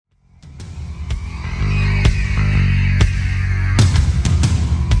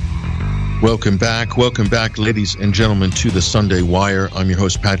Welcome back, ladies and gentlemen, to the Sunday Wire. I'm your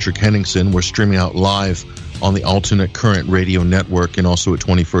host, Patrick Henningsen. We're streaming out live on the Alternate Current Radio Network and also at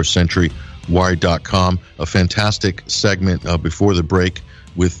 21stCenturyWire.com. A fantastic segment before the break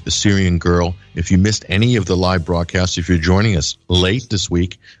with the Syrian Girl. If you missed any of the live broadcasts, if you're joining us late this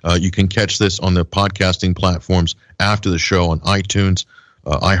week, you can catch this on the podcasting platforms after the show on iTunes,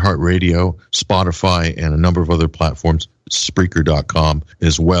 iHeartRadio, Spotify, and a number of other platforms, Spreaker.com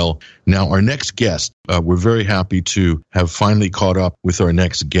as well. Now, our next guest, we're very happy to have finally caught up with our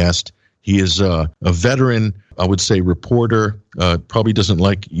next guest. He is a veteran, I would say, reporter, probably doesn't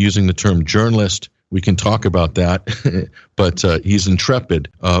like using the term journalist. We can talk about that, but he's intrepid,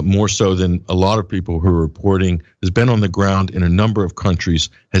 more so than a lot of people who are reporting, has been on the ground in a number of countries,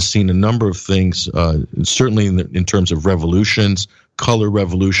 has seen a number of things, certainly in terms of revolutions, color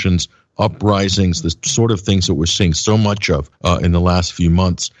revolutions, uprisings, the sort of things that we're seeing so much of in the last few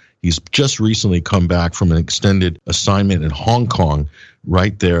months. He's just recently come back from an extended assignment in Hong Kong,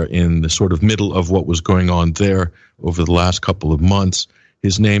 right there in the sort of middle of what was going on there over the last couple of months.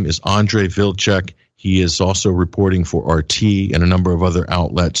 His name is Andrei Vltchek. He is also reporting for RT and a number of other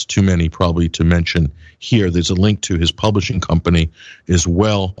outlets, too many probably to mention here. There's a link to his publishing company as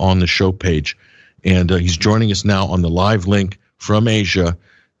well on the show page. And he's joining us now on the live link from Asia.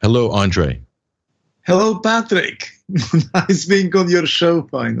 Hello, Andrei. Hello, Patrick. Nice being on your show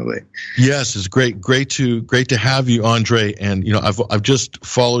finally. Yes, it's great to have you, Andrei. And you know, I've just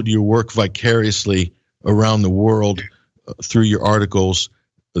followed your work vicariously around the world through your articles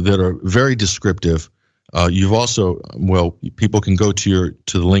that are very descriptive. You've also, well, people can go to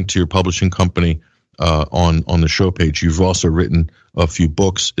the link to your publishing company on the show page. You've also written a few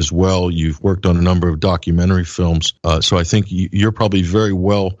books as well. You've worked on a number of documentary films. So I think you're probably very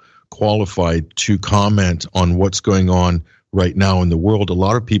well qualified to comment on what's going on right now in the world. A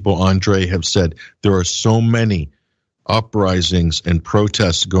lot of people, Andrei, have said there are so many uprisings and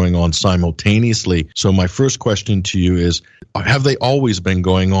protests going on simultaneously. So my first question to you is, have they always been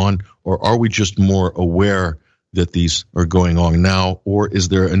going on, or are we just more aware that these are going on now, or is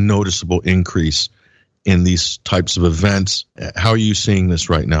there a noticeable increase in these types of events? How are you seeing this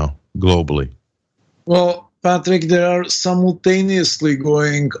right now globally? Well, Patrick, there are simultaneously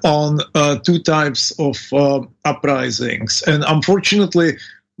going on two types of uprisings. And unfortunately,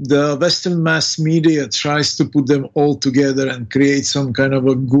 the Western mass media tries to put them all together and create some kind of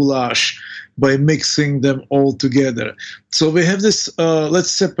a goulash by mixing them all together. So we have this,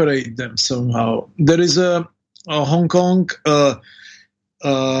 let's separate them somehow. There is a Hong Kong, there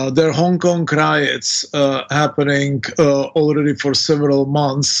are Hong Kong riots happening already for several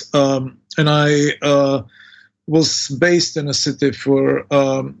months. And I was based in a city for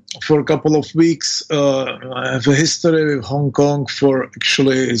a couple of weeks. I have a history with Hong Kong for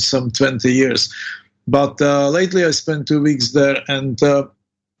actually some 20 years. But lately I spent 2 weeks there and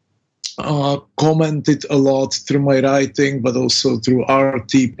commented a lot through my writing, but also through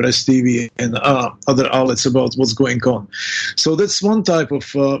RT, Press TV, and other outlets about what's going on. So that's one type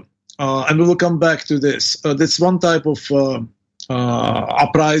of, and we will come back to this, that's one type of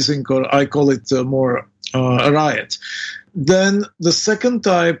uprising, or I call it more a riot. Then the second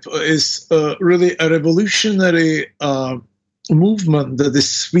type is really a revolutionary movement that is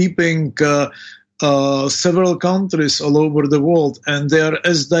sweeping several countries all over the world, and they are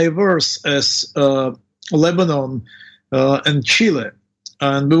as diverse as Lebanon and Chile.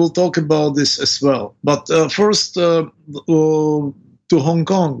 And we will talk about this as well. But first, to Hong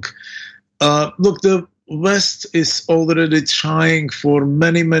Kong. Look, the West is already trying for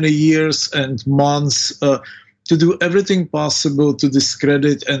many, many years and months to do everything possible to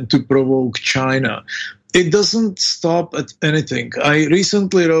discredit and to provoke China. It doesn't stop at anything. I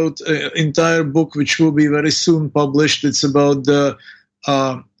recently wrote an entire book, which will be very soon published. It's about the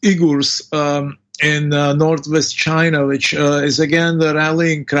Uyghurs in northwest China, which is again the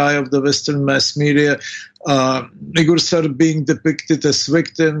rallying cry of the Western mass media. Uyghurs are being depicted as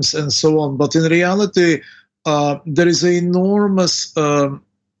victims and so on. But in reality, there is an enormous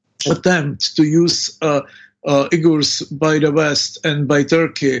attempt to use Uyghurs by the West and by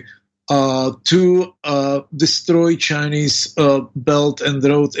Turkey to destroy Chinese Belt and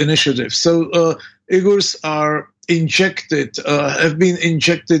Road Initiative. So Uyghurs are have been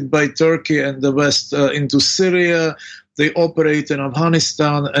injected by Turkey and the West into Syria. They operate in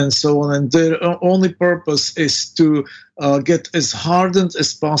Afghanistan and so on. And their only purpose is to get as hardened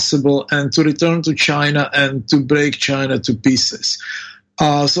as possible and to return to China and to break China to pieces.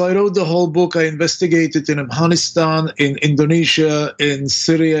 So I wrote the whole book. I investigated in Afghanistan, in Indonesia, in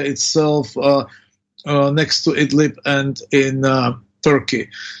Syria itself, next to Idlib, and in Turkey.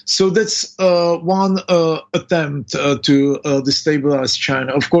 So that's one attempt to destabilize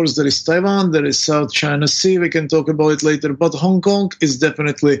China. Of course, there is Taiwan, there is South China Sea. We can talk about it later. But Hong Kong is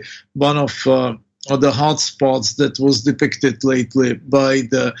definitely one of the hotspots that was depicted lately by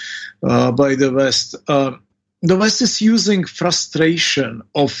the West. The West is using frustration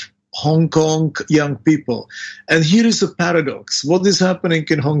of Hong Kong young people. And here is a paradox. What is happening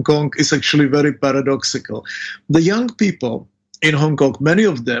in Hong Kong is actually very paradoxical. The young people in Hong Kong, many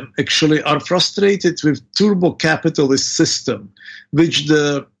of them actually are frustrated with turbo-capitalist system, which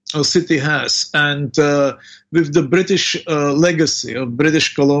the city has, and with the British legacy, of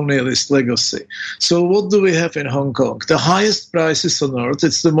British colonialist legacy. So what do we have in Hong Kong? The highest prices on earth.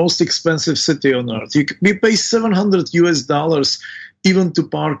 It's the most expensive city on earth. We pay $700 even to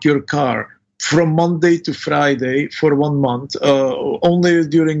park your car from Monday to Friday for 1 month, only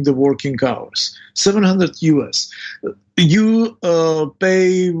during the working hours. $700. You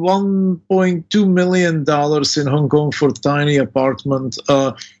pay $1.2 million in Hong Kong for tiny apartment,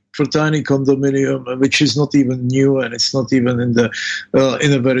 for tiny condominium, which is not even new and it's not even in the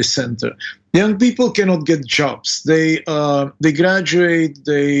very center. Young people cannot get jobs. They graduate.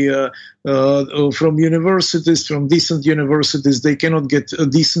 From universities, from decent universities. They cannot get a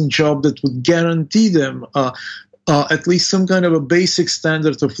decent job that would guarantee them at least some kind of a basic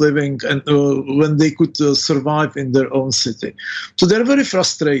standard of living, and when they could survive in their own city. So they're very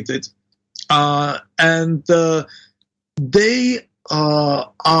frustrated, and they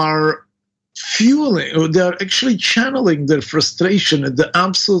are fueling, or they are actually channeling their frustration at the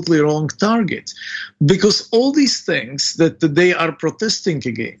absolutely wrong target, because all these things that they are protesting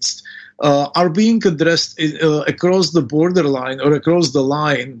against are being addressed across the borderline or across the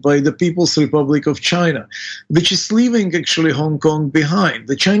line by the People's Republic of China, which is leaving actually Hong Kong behind.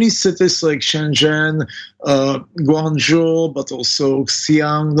 The Chinese cities like Shenzhen, Guangzhou, but also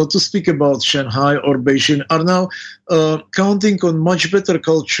Xi'an, not to speak about Shanghai or Beijing, are now counting on much better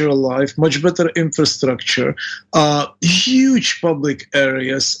cultural life, much better infrastructure, huge public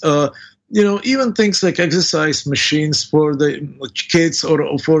areas, even things like exercise machines for the kids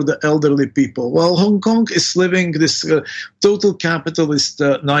or for the elderly people. While Hong Kong is living this total capitalist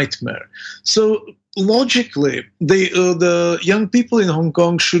nightmare. So logically, the young people in Hong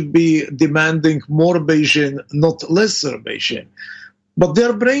Kong should be demanding more Beijing, not lesser Beijing. But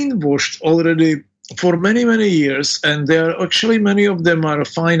they're brainwashed already for many, many years, and many of them are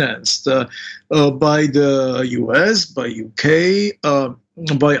financed by the US, by UK,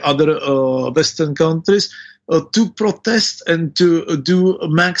 by other Western countries, to protest and to do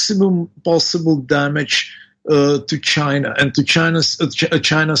maximum possible damage to China and to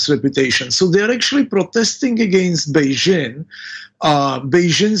China's reputation. So they are actually protesting against Beijing,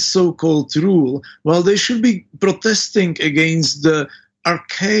 Beijing's so-called rule, while they should be protesting against the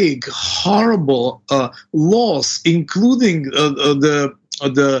archaic, horrible laws, including the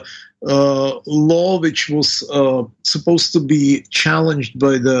law which was supposed to be challenged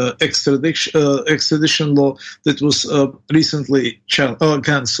by the extradition law that was recently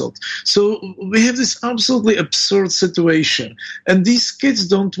cancelled. So we have this absolutely absurd situation, and these kids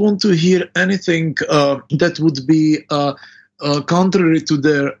don't want to hear anything that would be contrary to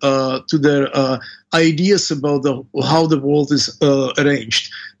their ideas about how the world is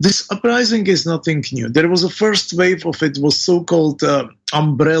arranged. This uprising is nothing new. There was a first wave of it, was so-called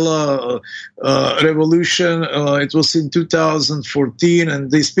umbrella revolution. It was in 2014,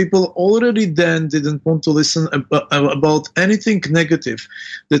 and these people already then didn't want to listen about anything negative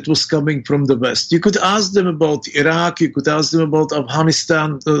that was coming from the West. You could ask them about Iraq, you could ask them about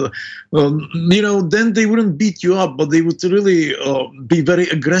Afghanistan, then they wouldn't beat you up, but they would really be very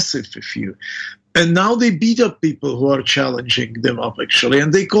aggressive with you. And now they beat up people who are challenging them up, actually,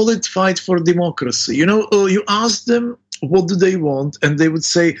 and they call it fight for democracy. You ask them, what do they want? And they would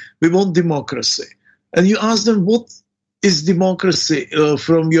say, we want democracy. And you ask them, what is democracy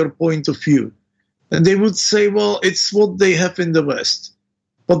from your point of view? And they would say, well, it's what they have in the West.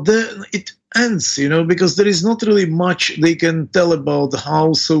 But then it ends, because there is not really much they can tell about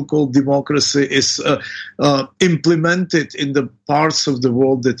how so-called democracy is implemented in the parts of the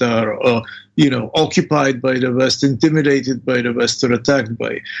world that are, occupied by the West, intimidated by the West, or attacked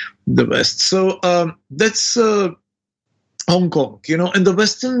by the West. So that's Hong Kong, and the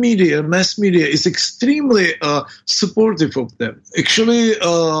Western media, mass media, is extremely supportive of them. Actually,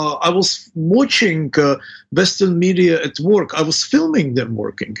 I was watching Western media at work. I was filming them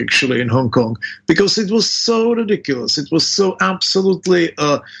working, actually, in Hong Kong, because it was so ridiculous. It was so absolutely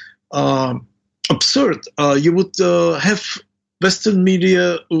absurd. You would have Western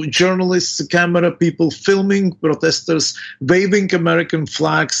media, journalists, camera people filming protesters, waving American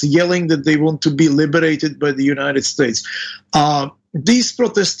flags, yelling that they want to be liberated by the United States. These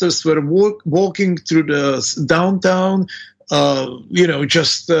protesters were walking through the downtown,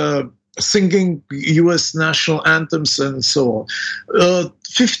 just singing U.S. national anthems and so on.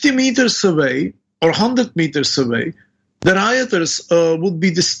 50 meters away or 100 meters away, the rioters would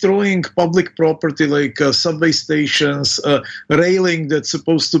be destroying public property like subway stations, railing that's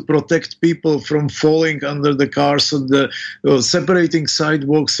supposed to protect people from falling under the cars, and separating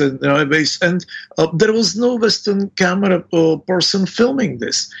sidewalks and highways. And there was no Western camera person filming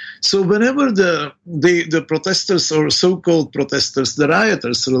this. So whenever the protesters, or so-called protesters, the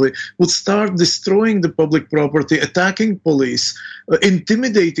rioters really, would start destroying the public property, attacking police,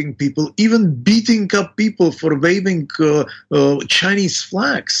 intimidating people, even beating up people for waving Chinese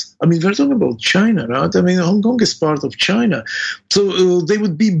flags. I mean, we're talking about China, right? I mean, Hong Kong is part of China, so they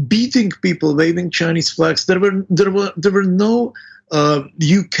would be beating people waving Chinese flags. There were no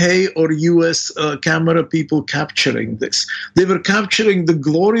UK or US camera people capturing this. They were capturing the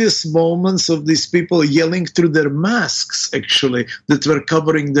glorious moments of these people yelling through their masks, actually, that were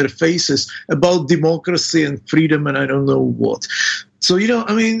covering their faces, about democracy and freedom and I don't know what. So,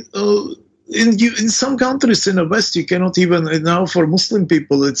 I mean, in some countries in the West, you cannot even, now for Muslim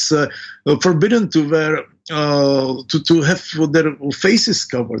people, it's forbidden to wear, to have their faces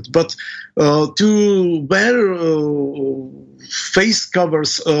covered. But to wear face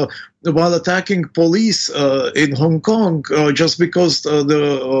covers while attacking police in Hong Kong, just because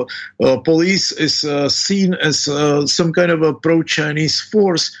the police is seen as some kind of a pro-Chinese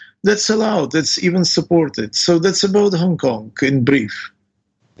force, that's allowed, that's even supported. So that's about Hong Kong in brief.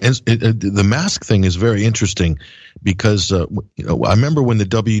 And the mask thing is very interesting because, I remember when the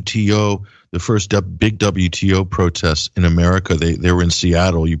WTO, the first big WTO protests in America, they were in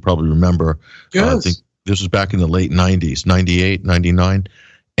Seattle, you probably remember. Yes. I think this was back in the late 90s, 98, 99.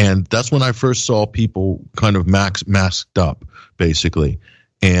 And that's when I first saw people kind of masked up, basically.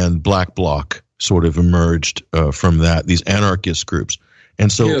 And Black Bloc sort of emerged from that, these anarchist groups.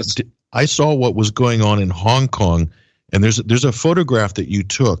 And so yes. I saw what was going on in Hong Kong. And there's a photograph that you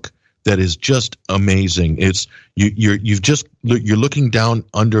took that is just amazing. It's you're looking down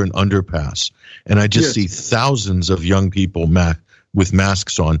under an underpass, and I just see thousands of young people with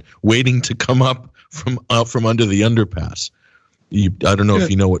masks on, waiting to come up from under the underpass. I don't know if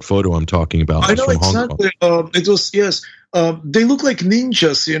you know what photo I'm talking about. I know exactly. It was they look like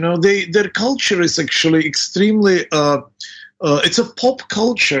ninjas. Their culture is actually extremely. It's a pop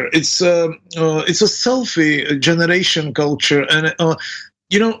culture. It's a selfie generation culture, and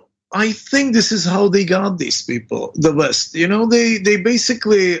I think this is how they got these people, the West. They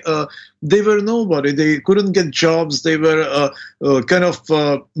basically they were nobody. They couldn't get jobs. They were kind of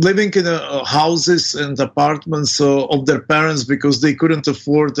living in houses and apartments of their parents because they couldn't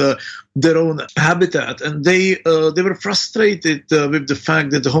afford their own habitat, and they were frustrated with the fact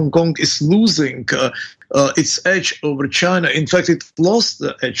that Hong Kong is losing its edge over China. In fact, it lost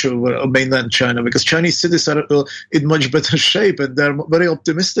the edge over mainland China because Chinese cities are in much better shape and they're very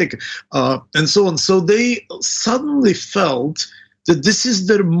optimistic and so on. So they suddenly felt that this is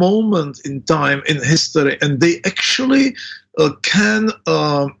their moment in time in history, and they actually can.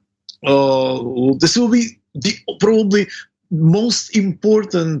 This will be the probably most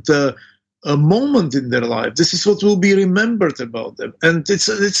important moment in their life. This is what will be remembered about them, and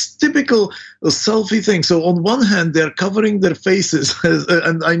it's typical selfie thing. So on one hand, they're covering their faces,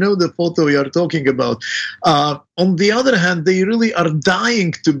 and I know the photo you are talking about. On the other hand, they really are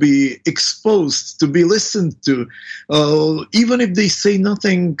dying to be exposed, to be listened to, even if they say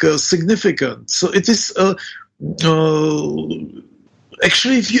nothing significant. So it is.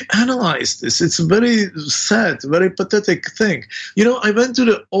 Actually, if you analyze this, it's a very sad, very pathetic thing. I went to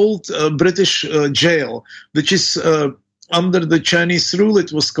the old British jail, which is under the Chinese rule.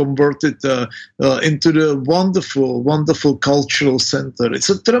 It was converted into the wonderful, wonderful cultural center. It's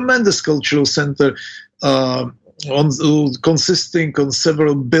a tremendous cultural center consisting of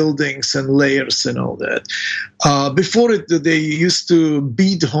several buildings and layers and all that. Before it, they used to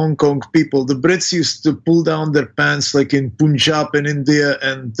beat Hong Kong people. The Brits used to pull down their pants like in Punjab in India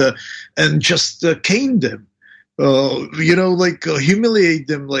and just cane them. Humiliate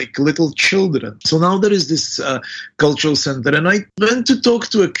them like little children. So now there is this cultural center. And I went to talk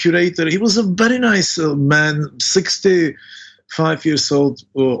to a curator. He was a very nice man, 65 years old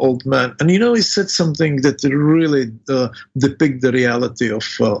man, and he said something that really depict the reality of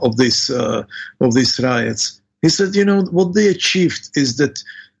these riots. He said, what they achieved is that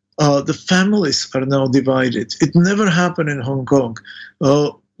the families are now divided. It never happened in Hong Kong.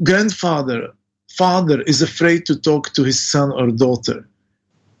 Father is afraid to talk to his son or daughter.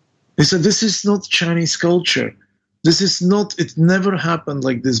 He said, this is not Chinese culture. It never happened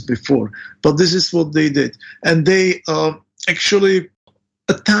like this before. But this is what they did. And they actually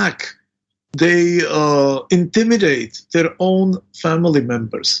attack, they intimidate their own family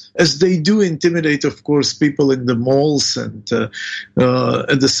members, as they do intimidate, of course, people in the malls and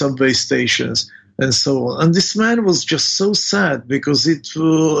at the subway stations and so on. And this man was just so sad because it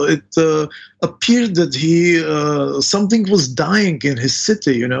appeared that something was dying in his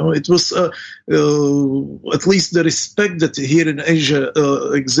city. It was at least the respect that here in Asia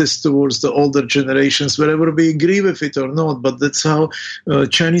exists towards the older generations, whether we agree with it or not. But that's how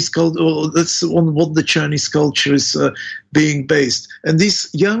Chinese culture. That's on what the Chinese culture is being based. And these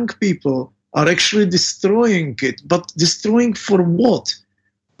young people are actually destroying it, but destroying for what?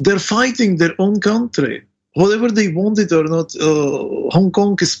 They're fighting their own country. Whatever they want it or not, Hong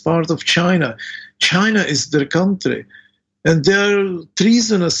Kong is part of China. China is their country. And they're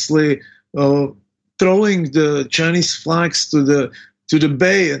treasonously throwing the Chinese flags to the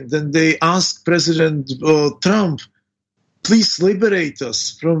bay. And then they ask President Trump, please liberate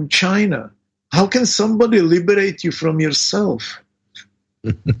us from China. How can somebody liberate you from yourself?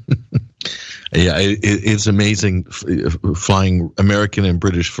 Yeah, it's amazing flying American and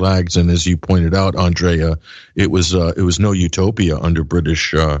British flags, and as you pointed out, Andrea, it was no utopia under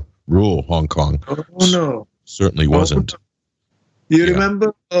British rule. Hong Kong, no, certainly wasn't. You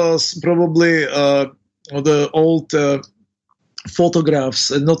remember probably the old photographs,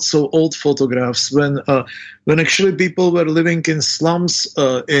 and not so old photographs, when actually people were living in slums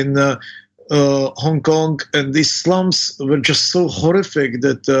in Hong Kong, and these slums were just so horrific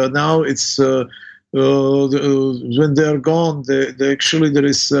that now it's when they are gone, they actually there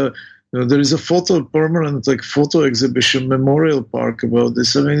is a permanent photo exhibition, memorial park about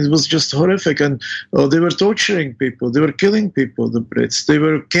this. I mean, it was just horrific, and they were torturing people, they were killing people. The Brits, they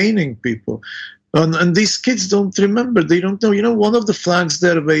were caning people, and these kids don't remember. They don't know. One of the flags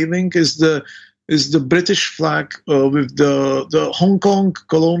they're waving is the British flag with the Hong Kong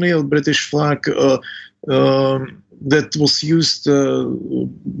colonial British flag that was used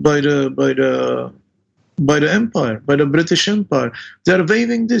by the empire, by the British Empire. They are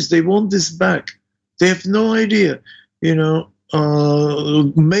waving this. They want this back. They have no idea.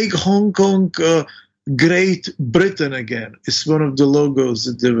 Make Hong Kong Great Britain again is one of the logos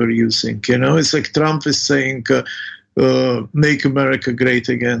that they were using. It's like Trump is saying, make America great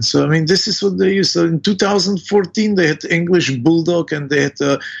again. So, I mean, this is what they used. So in 2014, they had English bulldog, and they had,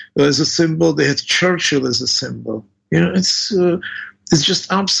 as a symbol, they had Churchill as a symbol. It's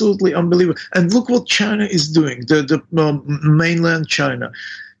just absolutely unbelievable. And look what China is doing, the mainland China.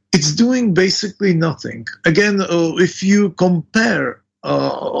 It's doing basically nothing. Again, if you compare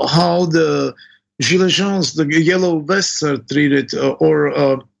how the Gilets jaunes, the yellow vests are treated,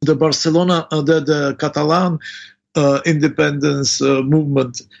 or the Barcelona, the Catalan independence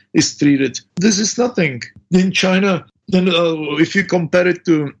movement is treated. This is nothing. In China, then if you compare it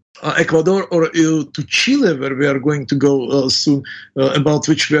to Ecuador or to Chile, where we are going to go soon, about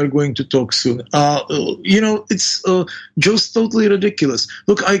which we are going to talk soon, it's just totally ridiculous.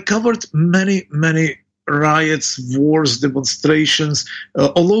 Look, I covered many riots, wars, demonstrations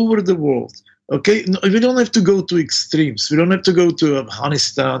all over the world. Okay, we don't have to go to extremes. We don't have to go to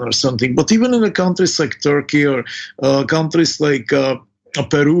Afghanistan or something. But even in countries like Turkey or countries like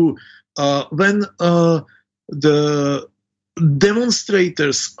Peru, when the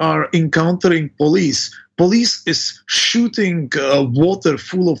demonstrators are encountering police is shooting water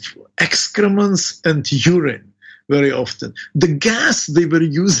full of excrements and urine. Very often, the gas they were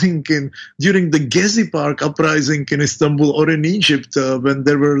using during the Gezi Park uprising in Istanbul or in Egypt, when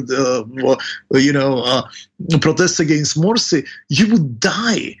there were protests against Morsi, you would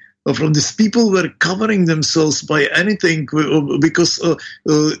die from this. People were covering themselves by anything because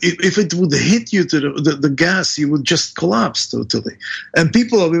if it would hit you to the gas, you would just collapse totally. And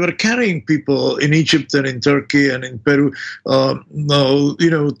we were carrying people in Egypt and in Turkey and in Peru,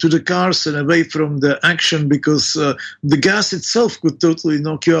 to the cars and away from the action, because the gas itself could totally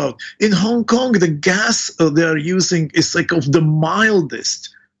knock you out. In Hong Kong, the gas they are using is of the mildest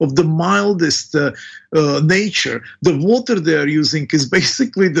nature. The water they are using is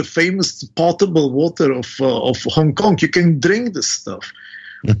basically the famous potable water of Hong Kong. You can drink this stuff.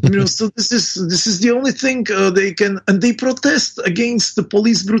 So this is the only thing they can, and they protest against the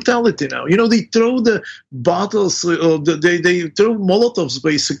police brutality now. They throw the bottles, they throw Molotovs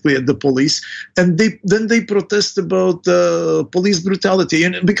basically at the police, and then they protest about police brutality,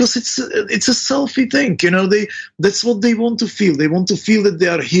 and because it's a selfie thing. That's what they want to feel. They want to feel that they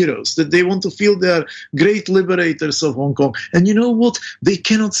are heroes, that they want to feel they are great liberators of Hong Kong. And you know what? They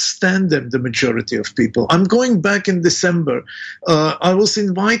cannot stand them, the majority of people. I'm going back in December. I was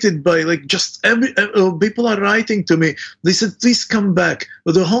invited by people are writing to me. They said, please come back.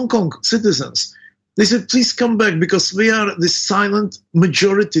 The Hong Kong citizens. They said, please come back because we are the silent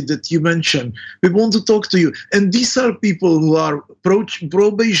majority that you mentioned. We want to talk to you. And these are people who are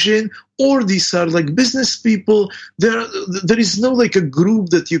pro-Beijing, or these are like business people. There is no like a group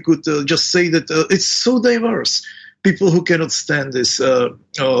that you could just say that it's so diverse. People who cannot stand this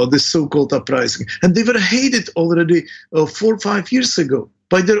so-called uprising. And they were hated already 4 or 5 years ago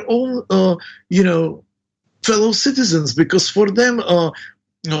by their own, fellow citizens, because for them,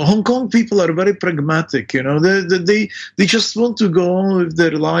 Hong Kong people are very pragmatic. They just want to go on with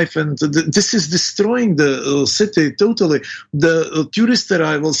their life, and this is destroying the city totally. The tourist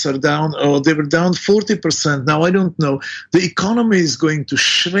arrivals are down. They were down 40%. Now I don't know. The economy is going to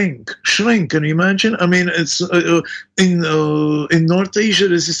shrink. Can you imagine? I mean, it's in North Asia.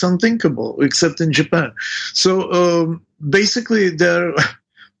 This is unthinkable, except in Japan. So basically,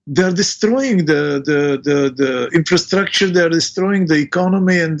 they're destroying the infrastructure, they're destroying the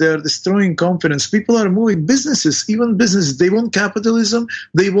economy, and they're destroying confidence. People are moving, even businesses, they want capitalism,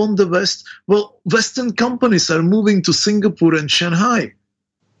 they want the West. Well, Western companies are moving to Singapore and Shanghai.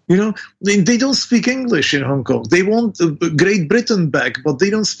 They don't speak English in Hong Kong. They want Great Britain back, but they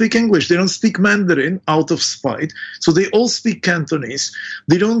don't speak English. They don't speak Mandarin out of spite. So they all speak Cantonese.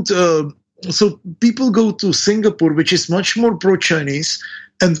 They don't... So people go to Singapore, which is much more pro-Chinese,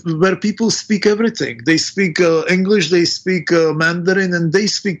 and where people speak everything. They speak English, they speak Mandarin, and they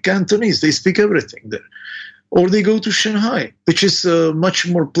speak Cantonese. They speak everything there. Or they go to Shanghai, which is a much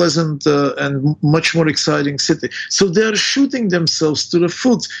more pleasant and much more exciting city. So they are shooting themselves to the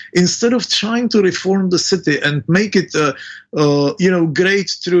foot instead of trying to reform the city and make it, great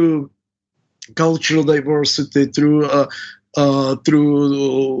through cultural diversity, through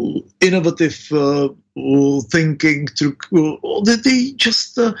innovative thinking, that they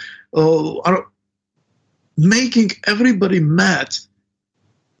just are making everybody mad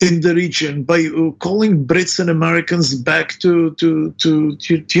in the region by calling Brits and Americans back to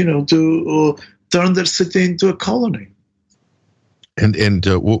turn their city into a colony. And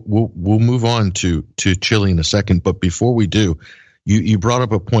we'll move on to Chile in a second, but before we do, you brought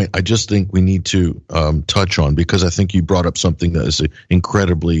up a point I just think we need to touch on, because I think you brought up something that is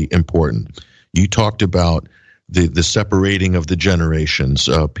incredibly important. You talked about the separating of the generations,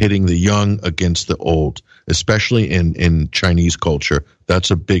 pitting the young against the old, especially in Chinese culture. That's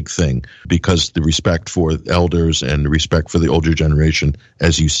a big thing, because the respect for elders and respect for the older generation,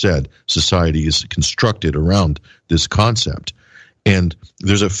 as you said, society is constructed around this concept. And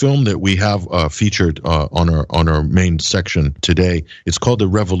there's a film that we have featured on our main section today. It's called The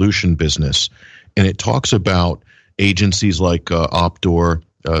Revolution Business, and it talks about agencies like Opdor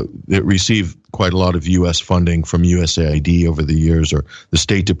that receive quite a lot of U.S. funding from USAID over the years, or the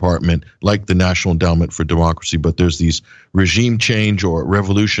State Department, like the National Endowment for Democracy. But there's these regime change or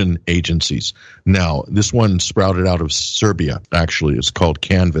revolution agencies. Now, this one sprouted out of Serbia, actually. It's called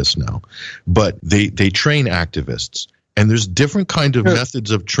Canvas now. But they train activists. And there's different kind of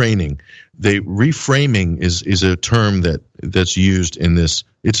methods of training. Reframing is a term that's used in this.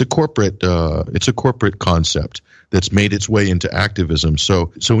 It's a corporate concept that's made its way into activism.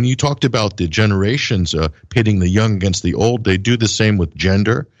 So when you talked about the generations pitting the young against the old, they do the same with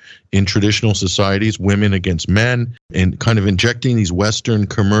gender in traditional societies, women against men, and kind of injecting these Western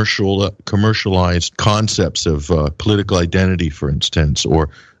commercialized concepts of political identity, for instance, or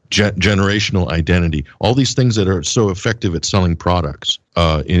generational identity, all these things that are so effective at selling products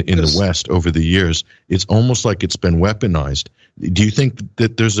in the West over the years. It's almost like it's been weaponized. Do you think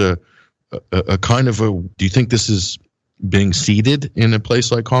that there's a kind of do you think this is being seeded in a place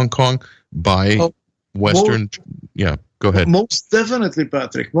like Hong Kong by Western? Yeah, go ahead. Most definitely,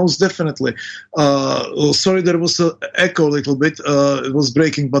 Patrick. Most definitely. Sorry, there was an echo a little bit. It was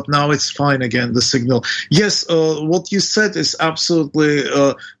breaking, but now it's fine again, the signal. Yes, what you said is absolutely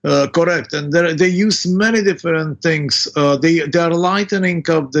correct. And they use many different things. They are lightening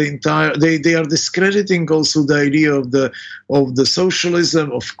up the entire... They are discrediting also the idea of the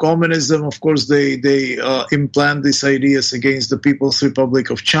socialism, of communism. Of course, they implant these ideas against the People's Republic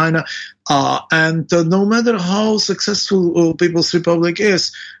of China. And no matter how successful People's Republic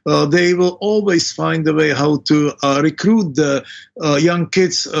is, they will always find a way how to recruit the young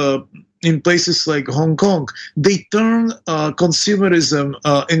kids in places like Hong Kong. They turn consumerism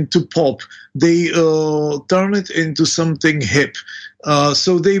into pop. They turn it into something hip.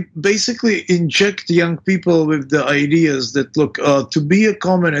 So they basically inject young people with the ideas that, look, to be a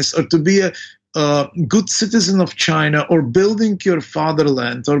communist or to be a good citizen of China or building your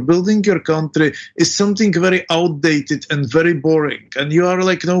fatherland or building your country is something very outdated and very boring. And you are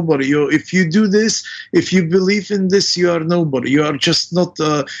like nobody. If you do this, if you believe in this, you are nobody. You are just not.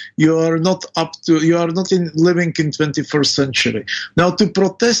 You are not living in 21st century. Now, to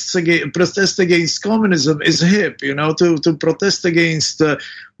protest against communism is hip. To protest against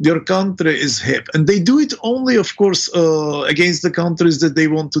your country is hip, and they do it only, of course, against the countries that they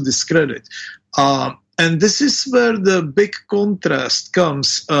want to discredit. And this is where the big contrast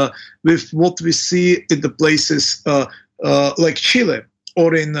comes with what we see in the places like Chile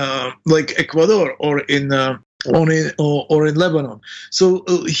or in like Ecuador or in Lebanon. So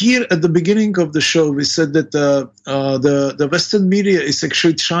here at the beginning of the show, we said that the Western media is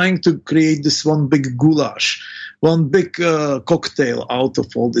actually trying to create this one big goulash, one big cocktail out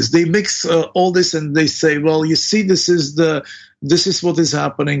of all this. They mix all this and they say, well, you see, this is what is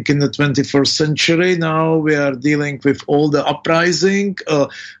happening in the 21st century. Now we are dealing with all the uprising,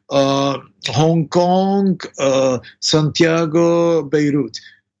 Hong Kong, Santiago, Beirut.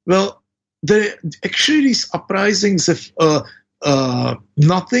 Well, actually these uprisings have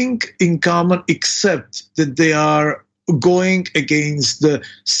nothing in common except that they are going against the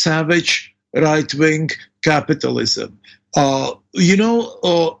savage right-wing capitalism.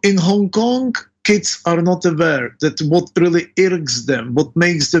 In Hong Kong, kids are not aware that what really irks them, what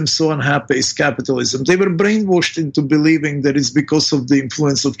makes them so unhappy is capitalism. They were brainwashed into believing that it's because of the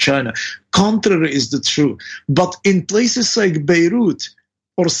influence of China. Contrary is the truth. But in places like Beirut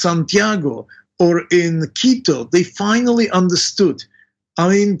or Santiago or in Quito, they finally understood. I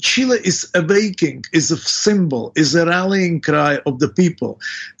mean, Chile is awakening, is a symbol, is a rallying cry of the people.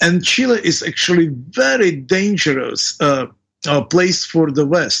 And Chile is actually very dangerous place for the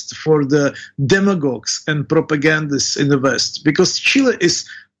West, for the demagogues and propagandists in the West, because Chile is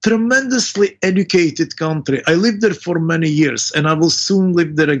tremendously educated country. I lived there for many years, and I will soon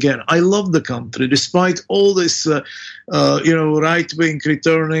live there again. I love the country, despite all this, right wing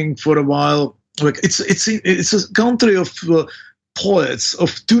returning for a while. Like it's a country of poets,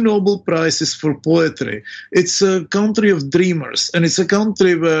 of 2 Nobel Prizes for poetry. It's a country of dreamers, and it's a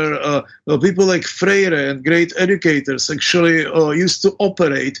country where people like Freire and great educators actually used to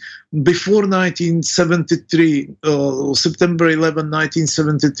operate before 1973, September 11,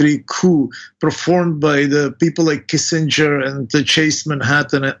 1973 coup performed by the people like Kissinger and the Chase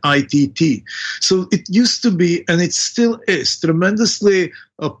Manhattan and ITT. So it used to be, and it still is, tremendously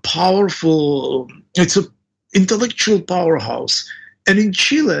powerful. It's a intellectual powerhouse. And in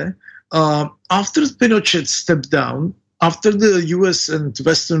Chile, after Pinochet stepped down, after the US and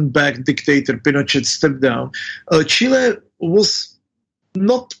Western-backed dictator Pinochet stepped down, Chile was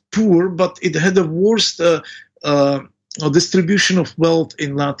not poor, but it had the worst distribution of wealth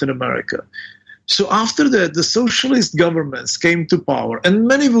in Latin America. So after that, the socialist governments came to power, and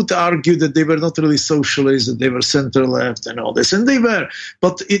many would argue that they were not really socialist, that they were center-left and all this, and they were,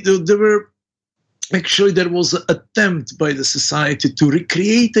 but Actually, there was an attempt by the society to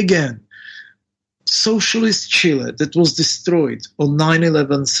recreate again socialist Chile that was destroyed on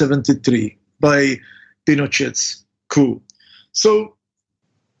 9/11/73 by Pinochet's coup. So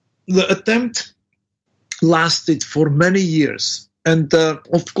the attempt lasted for many years. And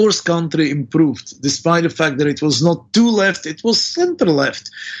of course, country improved, despite the fact that it was not too left, it was center-left.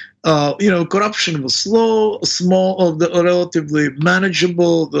 Corruption was small, relatively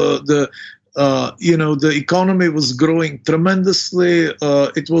manageable. The economy was growing tremendously.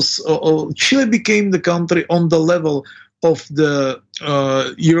 Chile became the country on the level of the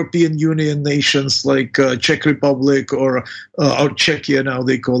European Union nations like Czech Republic or Czechia now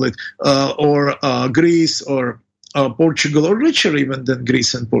they call it, or Greece or Portugal, or richer even than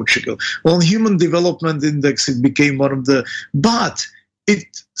Greece and Portugal. On Human Development Index, it became one of the, but it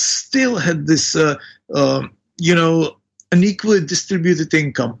still had this, an equally distributed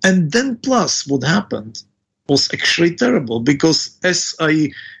income. And then plus what happened was actually terrible, because as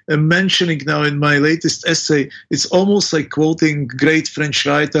I am mentioning now in my latest essay, it's almost like quoting great French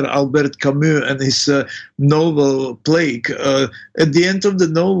writer Albert Camus and his novel Plague. At the end of the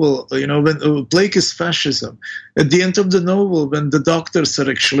novel, when Plague is fascism, at the end of the novel, when the doctors are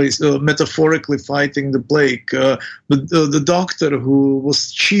actually metaphorically fighting the plague, the doctor who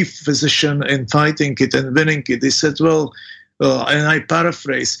was chief physician in fighting it and winning it, he said, well, and I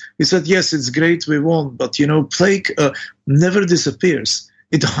paraphrase, he said, yes, it's great we won, but, plague never disappears.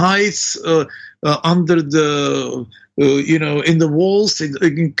 It hides under the, in the walls,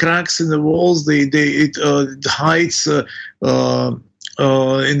 in cracks in the walls, it hides in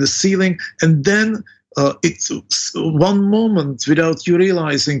the ceiling, and then it's one moment, without you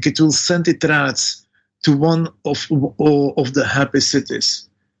realizing, it will send its rats to one of the happy cities.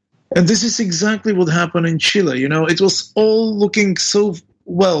 And this is exactly what happened in Chile. It was all looking so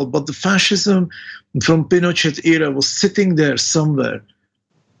well, but the fascism from Pinochet era was sitting there somewhere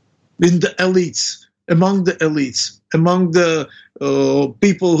in the elites, among the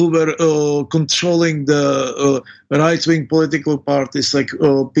people who were controlling the right-wing political parties like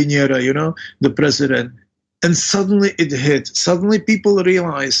Piñera, the president. And suddenly it hit. Suddenly people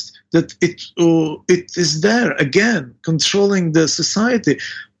realized that it is there again, controlling the society.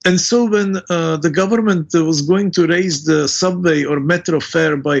 And so when the government was going to raise the subway or metro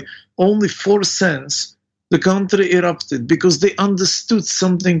fare by only 4 cents, the country erupted because they understood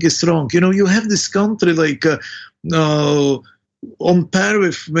something is wrong. You have this country like on par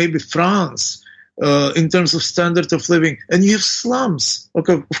with maybe France in terms of standard of living, and you have slums.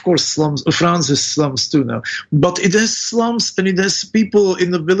 Okay, of course, slums. France has slums too now, but it has slums and it has people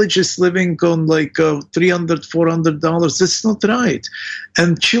in the villages living on like $300, $400. That's not right.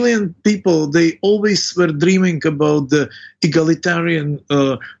 And Chilean people, they always were dreaming about the egalitarian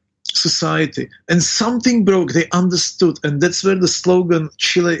society, and something broke. They understood, and that's where the slogan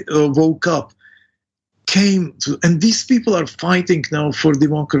 "Chile woke up" came to. And these people are fighting now for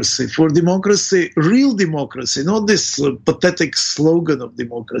democracy, real democracy, not this pathetic slogan of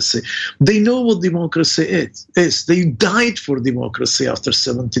democracy. They know what democracy is. They died for democracy after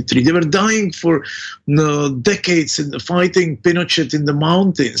 1973. They were dying for decades in fighting Pinochet in the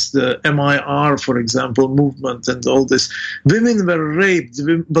mountains, the MIR, for example, movement and all this. Women were raped,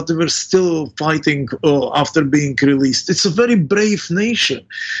 but they were still fighting after being released. It's a very brave nation,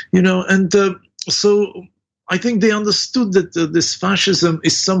 and so I think they understood that this fascism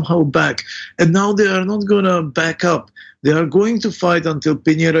is somehow back, and now they are not going to back up. They are going to fight until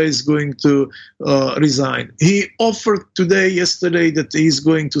Piñera is going to resign. He offered yesterday, that he's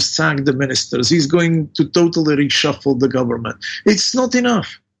going to sack the ministers. He's going to totally reshuffle the government. It's not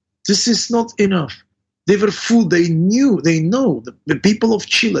enough. This is not enough. They were fooled. They know, the people of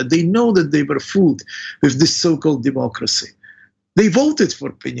Chile, they know that they were fooled with this so-called democracy. They voted for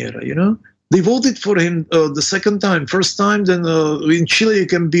Piñera, They voted for him the second time. First time, then in Chile you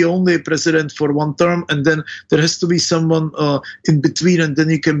can be only president for one term, and then there has to be someone in between, and then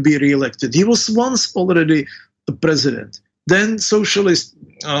you can be re-elected. He was once already the president. Then socialist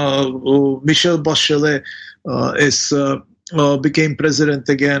Michel Bachelet became president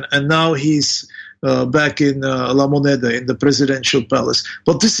again, and now he's back in La Moneda, in the presidential palace.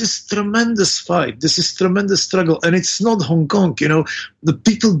 But this is tremendous fight. This is tremendous struggle, and it's not Hong Kong. The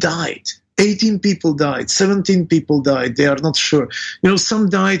people died. 18 people died, 17 people died, they are not sure. Some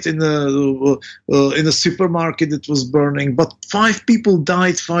died in a supermarket that was burning, but 5 people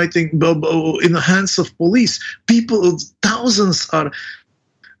died fighting in the hands of police. People, thousands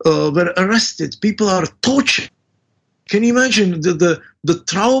were arrested. People are tortured. Can you imagine the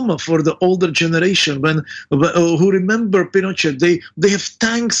trauma for the older generation who remember Pinochet? They have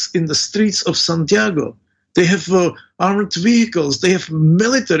tanks in the streets of Santiago. They have armed vehicles. They have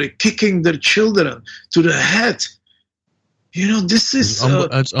military kicking their children to the head. This is...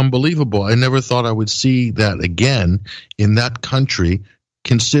 It's unbelievable. I never thought I would see that again in that country,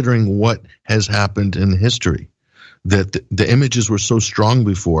 considering what has happened in history. That the images were so strong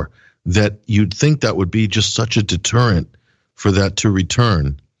before that you'd think that would be just such a deterrent for that to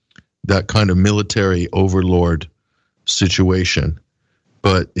return, that kind of military overlord situation.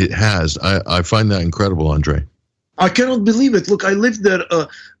 But it has. I find that incredible, Andre. I cannot believe it. Look, I lived there.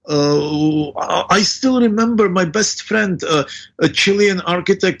 I still remember my best friend, a Chilean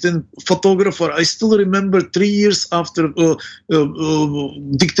architect and photographer. I still remember 3 years after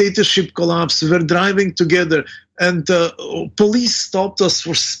dictatorship collapse, we were driving together, and police stopped us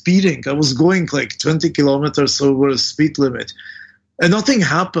for speeding. I was going like 20 kilometers over the speed limit, and nothing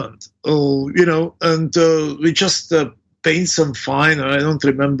happened. And we just paint some fine, or I don't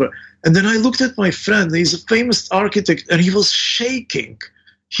remember. And then I looked at my friend. He's a famous architect, and he was shaking.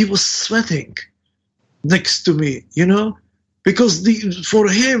 He was sweating next to me, because for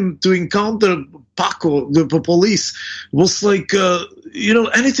him to encounter Paco, the police, was like,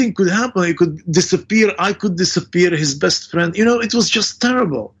 anything could happen. He could disappear. I could disappear, his best friend. It was just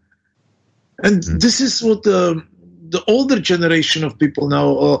terrible. And this is what the older generation of people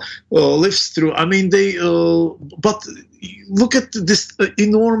now lives through. I mean, but look at this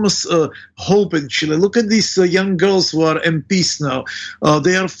enormous hope in Chile. Look at these young girls who are MPs now.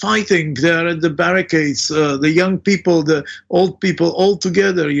 They are fighting. They are at the barricades. The young people, the old people, all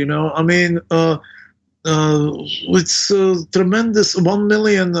together. I mean, it's a tremendous 1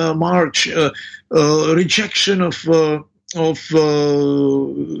 million march, rejection of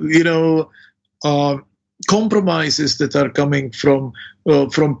compromises that are coming from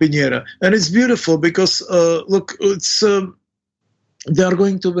Piñera. And it's beautiful because look, it's they are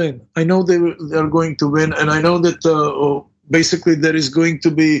going to win. I know they are going to win, and I know that basically there is going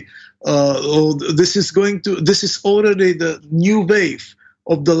to be this is already the new wave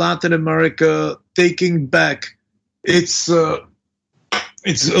of the Latin America taking back its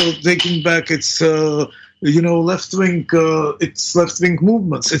taking back its left-wing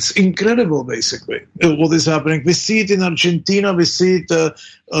movements. It's incredible, basically, what is happening. We see it in Argentina. We see it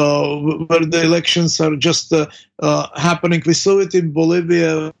where the elections are just happening. We saw it in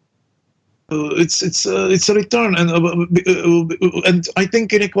Bolivia. It's a return, and I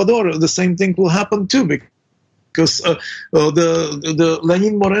think in Ecuador the same thing will happen too, because the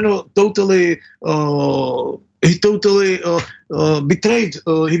Lenin Moreno totally betrayed.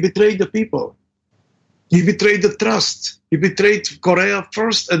 He betrayed the people. He betrayed the trust. He betrayed Korea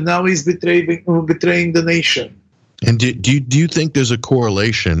first, and now he's betraying the nation. And do you think there's a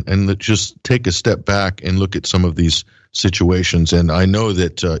correlation? And let's just take a step back and look at some of these situations. And I know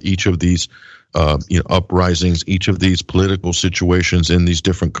that each of these uprisings, each of these political situations in these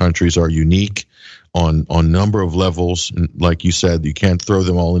different countries are unique on number of levels. And like you said, you can't throw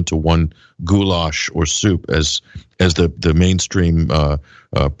them all into one goulash or soup as the mainstream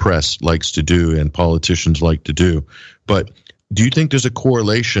press likes to do and politicians like to do. But do you think there's a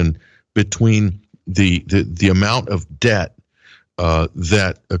correlation between the amount of debt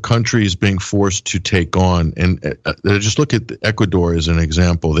that a country is being forced to take on? And just look at Ecuador as an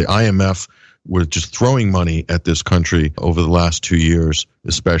example. The IMF were just throwing money at this country over the last 2 years,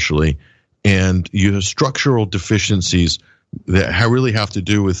 especially. And you have structural deficiencies that really have to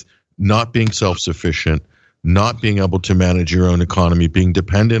do with not being self-sufficient, not being able to manage your own economy, being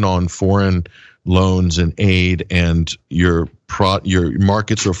dependent on foreign loans and aid, and your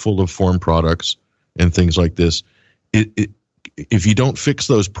markets are full of foreign products and things like this. If you don't fix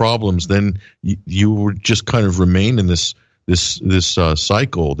those problems, then you will just kind of remain in this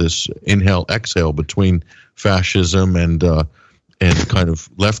cycle, this inhale-exhale between fascism and kind of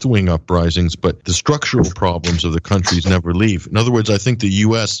left-wing uprisings, but the structural problems of the countries never leave. In other words, I think the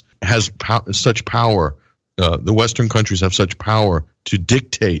U.S. has such power, the Western countries have such power to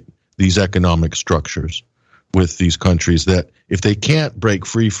dictate these economic structures with these countries that if they can't break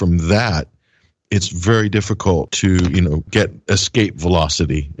free from that, it's very difficult to get escape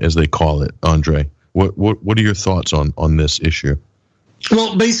velocity, as they call it. Andre, what are your thoughts on this issue?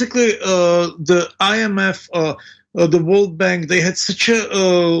 Well, basically, the IMF, the World Bank, they had such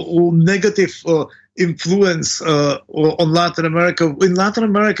a negative influence on Latin America. In Latin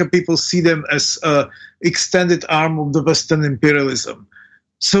America, people see them as extended arm of the Western imperialism.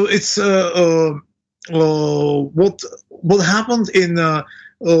 So it's what happened in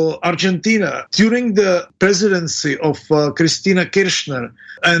Argentina during the presidency of Cristina Kirchner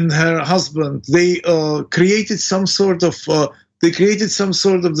and her husband. They created some sort of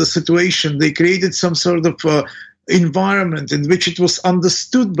the situation. They created some sort of environment in which it was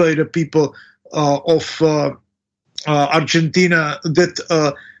understood by the people of Argentina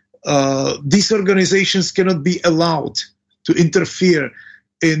that these organizations cannot be allowed to interfere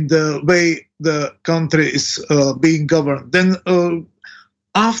in the way the country is being governed. Then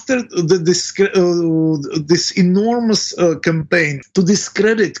after this enormous campaign to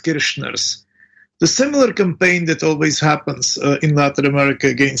discredit Kirchner's, the similar campaign that always happens in Latin America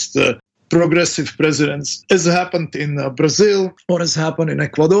against progressive presidents, as happened in Brazil or has happened in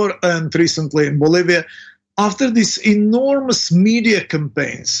Ecuador and recently in Bolivia, after these enormous media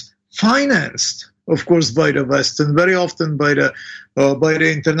campaigns, financed, of course, by the West and very often by the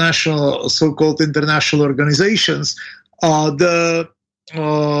international, so-called international organizations, the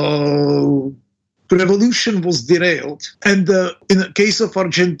revolution was derailed. And in the case of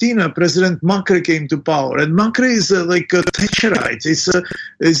Argentina, President Macri came to power. And Macri is like a Thatcherite. Is a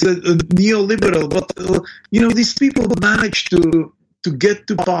neoliberal. But, these people managed to get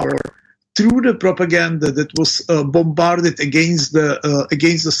to power through the propaganda that was bombarded against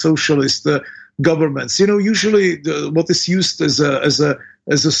the socialist governments. Usually what is used as a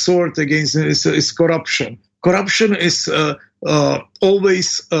sword against is corruption. Corruption is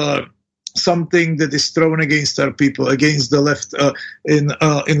always something that is thrown against our people, against the left in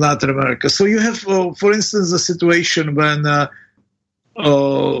Latin America. So you have, for instance, a situation when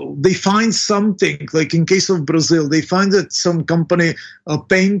they find something, like in case of Brazil, they find that some company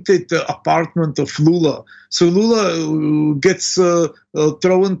painted the apartment of Lula. So Lula gets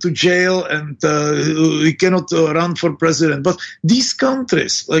thrown to jail and he cannot run for president. But these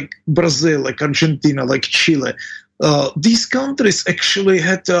countries, like Brazil, like Argentina, like Chile, these countries actually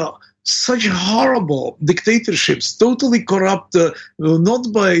had such horrible dictatorships, totally corrupt,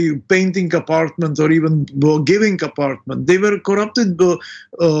 not by painting apartment or even giving apartment. They were corrupted to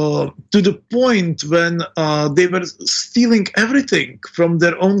the point when they were stealing everything from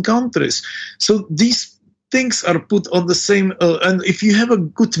their own countries. So these things are put on the same, and if you have a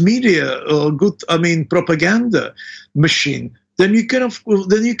good media, propaganda machine, then you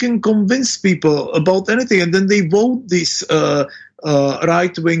can convince people about anything, and then they vote these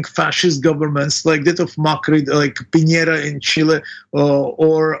right-wing fascist governments like that of Macri, like Piñera in Chile,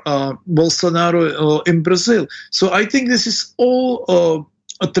 or Bolsonaro in Brazil. So I think this is all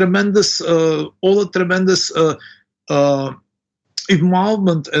a tremendous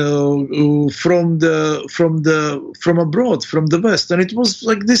involvement from abroad, from the West, and it was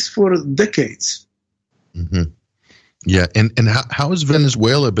like this for decades. Mm-hmm. Yeah, and how has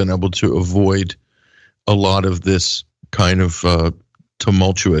Venezuela been able to avoid a lot of this kind of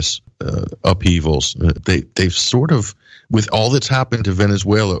tumultuous upheavals? They've sort of, with all that's happened to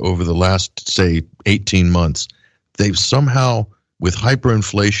Venezuela over the last, say, 18 months, they've somehow, with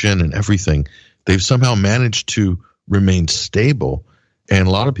hyperinflation and everything, they've somehow managed to remain stable. And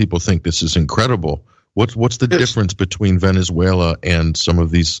a lot of people think this is incredible. What's the difference between Venezuela and some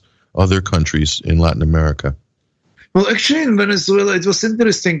of these other countries in Latin America? Well, actually, in Venezuela, it was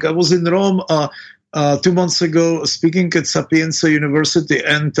interesting. I was in Rome 2 months ago speaking at Sapienza University,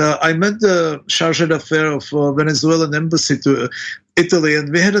 and I met the charge d'affaires of Venezuelan embassy to Italy,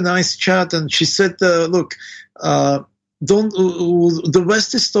 and we had a nice chat, and she said, look, the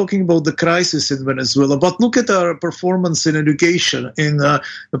West is talking about the crisis in Venezuela, but look at our performance in education, in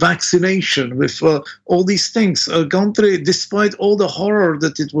vaccination, with all these things. A country, despite all the horror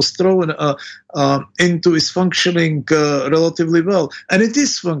that it was thrown into, is functioning relatively well. And it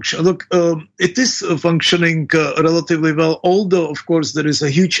is functioning. Look, it is functioning relatively well, although, of course, there is a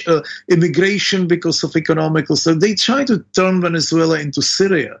huge immigration because of economical. So they try to turn Venezuela into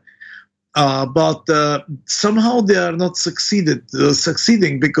Syria. But somehow they are not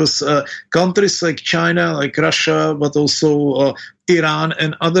succeeding because countries like China, like Russia, but also Iran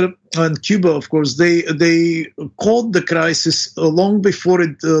and Cuba, of course, they caught the crisis long before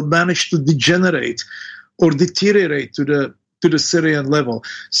it managed to degenerate or deteriorate to the Syrian level.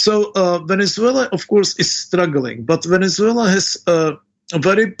 So Venezuela, of course, is struggling, but Venezuela has a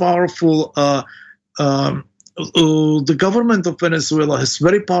very powerful. The government of Venezuela has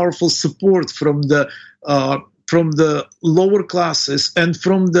very powerful support from the lower classes and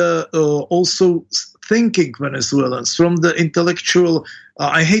from the also thinking Venezuelans, from the intellectual.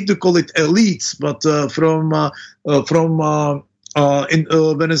 I hate to call it elites, but from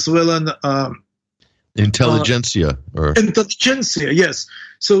Venezuelan intelligentsia. Intelligentsia, yes.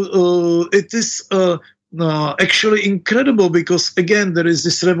 So it is. Actually incredible because, again, there is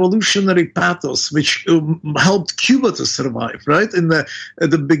this revolutionary pathos which helped Cuba to survive, right?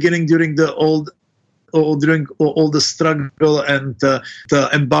 At the beginning, during all the struggle and the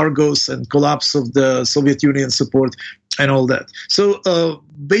embargoes and collapse of the Soviet Union support and all that. So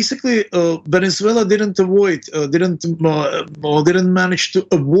basically, Venezuela didn't manage to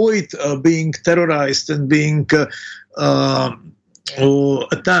avoid being terrorized and being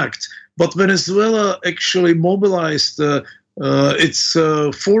attacked. But Venezuela actually mobilized its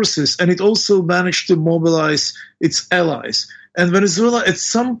forces, and it also managed to mobilize its allies. And Venezuela, at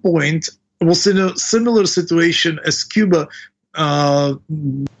some point, was in a similar situation as Cuba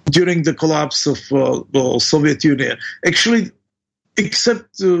during the collapse of the Soviet Union. Actually,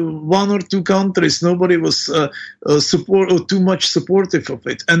 except one or two countries, nobody was too much supportive of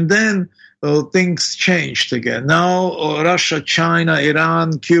it. And then things changed again. Now Russia, China,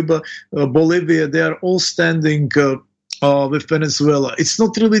 Iran, Cuba, Bolivia, they are all standing with Venezuela. It's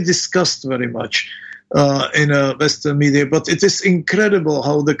not really discussed very much in Western media, but it is incredible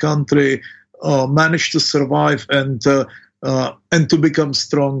how the country managed to survive and to become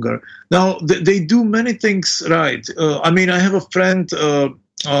stronger. Now, they do many things right. I have a friend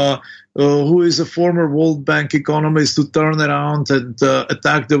who is a former World Bank economist who turned around and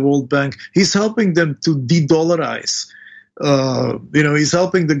attacked the World Bank. He's helping them to de-dollarize. He's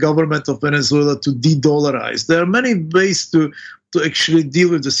helping the government of Venezuela to de-dollarize. There are many ways to actually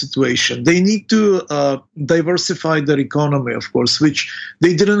deal with the situation. They need to diversify their economy, of course, which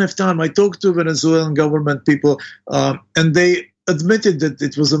they didn't have time. I talked to Venezuelan government people, and they admitted that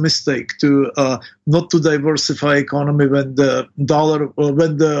it was a mistake to not to diversify economy when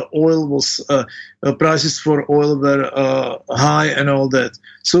the oil was prices for oil were high and all that.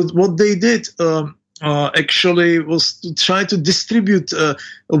 So what they did actually was to try to distribute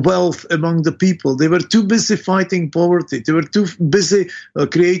wealth among the people. They were too busy fighting poverty. They were too busy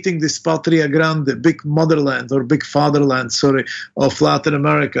creating this patria grande, big motherland or big fatherland, of Latin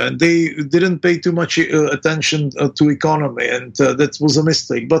America. And they didn't pay too much attention to economy, and that was a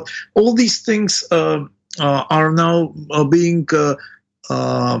mistake. But all these things are now being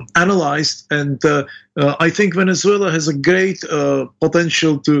analyzed, and I think Venezuela has a great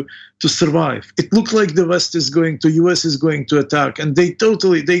potential to survive. It looked like the US is going to attack, and they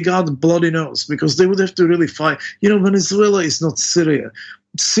got bloody nose, because they would have to really fight. Venezuela is not Syria.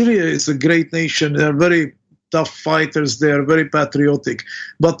 Syria is a great nation. They're very tough fighters. They are very patriotic,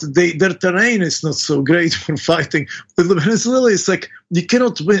 but their terrain is not so great for fighting. But Venezuela is like, you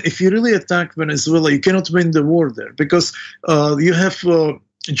cannot win. If you really attack Venezuela, you cannot win the war there, because you have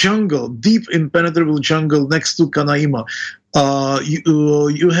jungle, deep impenetrable jungle next to Canaima.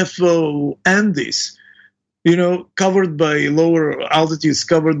 You have Andes, covered by lower altitudes,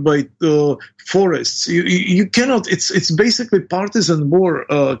 covered by forests. You cannot. It's basically partisan war.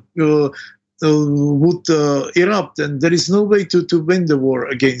 Would erupt, and there is no way to win the war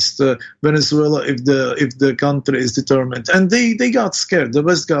against Venezuela if the country is determined. And they got scared. The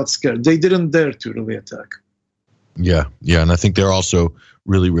West got scared. They didn't dare to really attack. Yeah, and I think they're also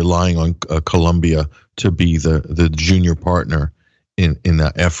really relying on Colombia to be the junior partner in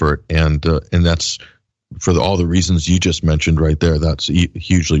that effort, and that's for all the reasons you just mentioned right there. That's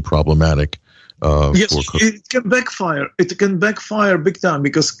hugely problematic. Yes, it can backfire. It can backfire big time,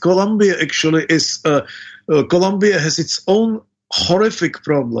 because Colombia actually is. Colombia has its own horrific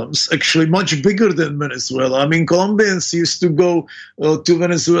problems, actually much bigger than Venezuela. Colombians used to go to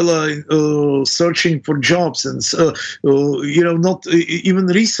Venezuela searching for jobs, and not even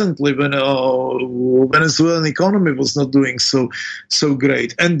recently when Venezuelan economy was not doing so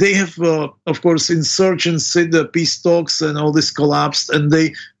great. And they have, of course, insurgency, the peace talks, and all this collapsed, and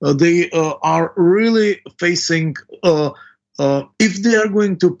they are really facing. If they are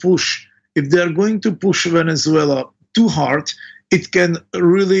going to push Venezuela too hard, it can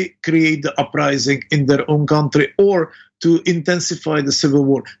really create the uprising in their own country, or to intensify the civil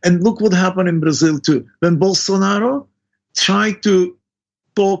war. And look what happened in Brazil too. When Bolsonaro tried to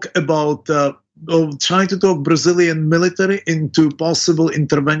talk Brazilian military into possible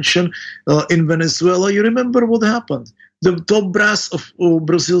intervention in Venezuela, you remember what happened? The top brass of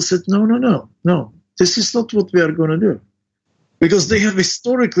Brazil said, no, this is not what we are going to do. Because they have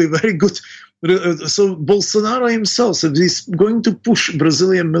historically very good. So Bolsonaro himself, if he's going to push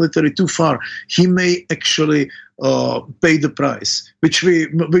Brazilian military too far, he may actually pay the price, which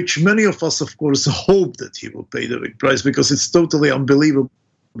many of us, of course, hope that he will pay the big price, because it's totally unbelievable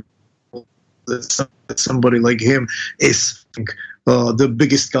that somebody like him is the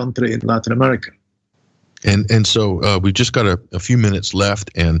biggest country in Latin America. And so we've just got a few minutes left,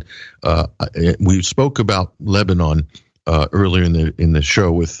 and we spoke about Lebanon earlier in the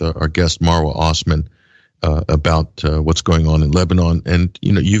show with our guest Marwa Osman about what's going on in Lebanon, and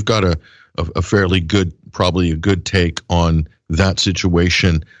you've got a fairly good, probably a good take on that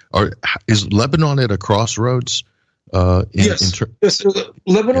situation. Is Lebanon at a crossroads? Yes.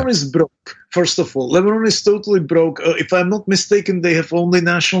 Lebanon is broke. First of all, Lebanon is totally broke. If I'm not mistaken, they have only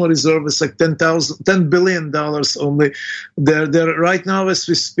national reserve is like $10 billion only. They're right now, as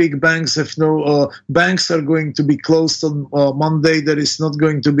we speak, banks have banks are going to be closed on Monday. There is not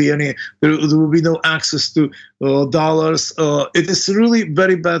going to be there will be no access to dollars. It is really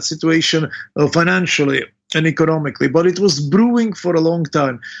very bad situation financially and economically, but it was brewing for a long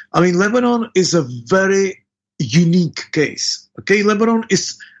time. Lebanon is a very unique case. Okay, Lebanon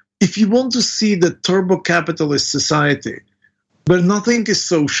is, if you want to see the turbo-capitalist society where nothing is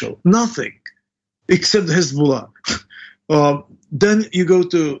social, nothing except Hezbollah, then you go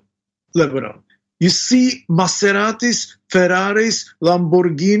to Lebanon. You see Maseratis, Ferraris,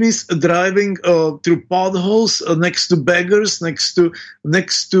 Lamborghinis driving through potholes next to beggars, next to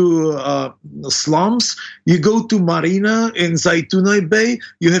slums. You go to Marina in Zaytunay Bay.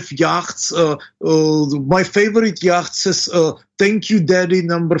 You have yachts. My favorite yacht says, "Thank you, Daddy,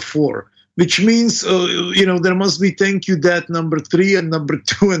 number 4." Which means, there must be "Thank you, Dad" number 3 and number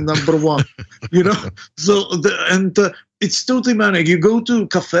 2 and number 1. It's totally manic. You go to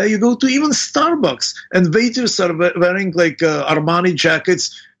cafe, you go to even Starbucks, and waiters are wearing like Armani jackets.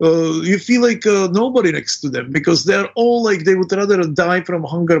 You feel like nobody next to them because they're all like they would rather die from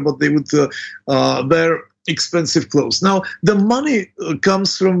hunger, but they would wear expensive clothes. Now, the money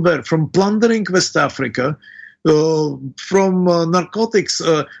comes from where? From plundering West Africa, from narcotics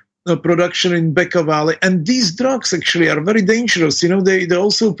production in Bekaa Valley, and these drugs actually are very dangerous. They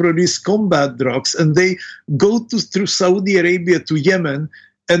also produce combat drugs, and they go through Saudi Arabia to Yemen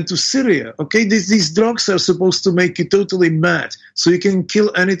and to Syria. Okay, these drugs are supposed to make you totally mad, so you can kill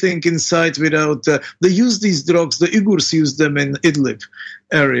anything inside without. They use these drugs. The Uyghurs use them in Idlib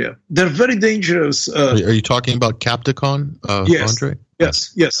area. They're very dangerous. Are you talking about Capticon, yes. Andre?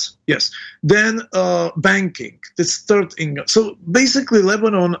 Yes. Then banking, this third income. So basically,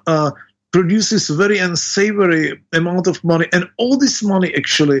 Lebanon produces very unsavory amount of money, and all this money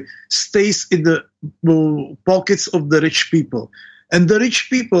actually stays in the pockets of the rich people. And the rich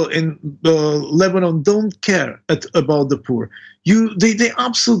people in Lebanon don't care about the poor. They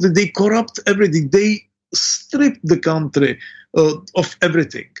absolutely corrupt everything. They strip the country of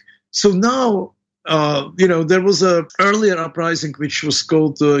everything. So now. There was a earlier uprising which was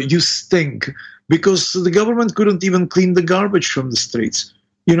called You Stink, because the government couldn't even clean the garbage from the streets.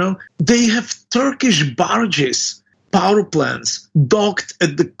 They have Turkish barges, power plants docked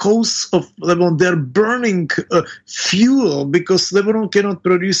at the coast of Lebanon. They're burning fuel because Lebanon cannot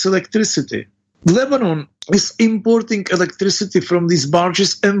produce electricity. Lebanon is importing electricity from these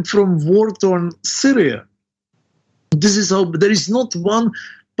barges and from war-torn Syria. This is how there is not one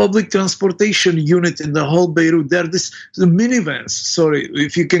public transportation unit in the whole Beirut. There are the minivans, sorry,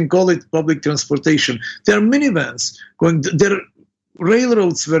 if you can call it public transportation. There are minivans going,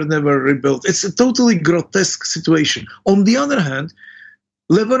 railroads were never rebuilt. It's a totally grotesque situation. On the other hand,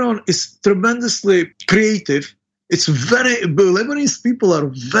 Lebanon is tremendously creative. Lebanese people are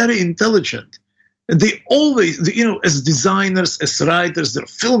very intelligent. And they always, as designers, as writers, their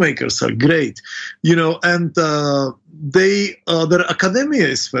filmmakers are great, and their academia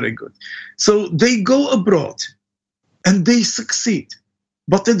is very good. So they go abroad and they succeed.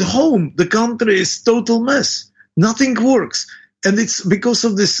 But at home, the country is total mess. Nothing works. And it's because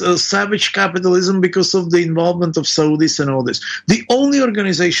of this savage capitalism, because of the involvement of Saudis and all this. The only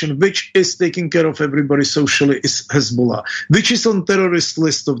organization which is taking care of everybody socially is Hezbollah, which is on terrorist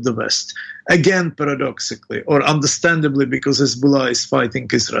list of the West. Again, paradoxically, or understandably, because Hezbollah is fighting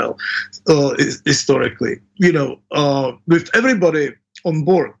Israel historically. With everybody on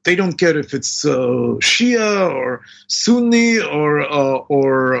board. They don't care if it's Shia or Sunni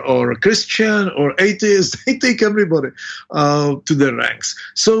or Christian or atheist. They take everybody to their ranks.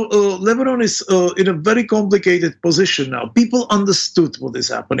 So Lebanon is in a very complicated position now. People understood what is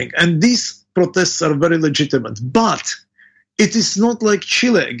happening, and these protests are very legitimate. But it is not like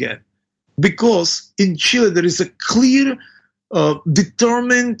Chile again, because in Chile there is a clear,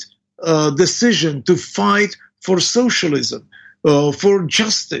 determined decision to fight for socialism. For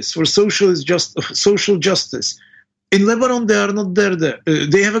justice, for social justice. In Lebanon, they are not there.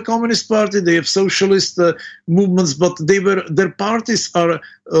 They have a communist party, they have socialist movements, but their parties are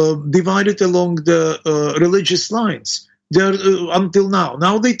divided along the religious lines. They are until now.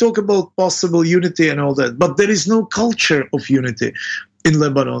 Now they talk about possible unity and all that, but there is no culture of unity in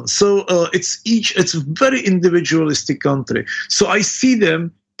Lebanon. So it's a very individualistic country. So I see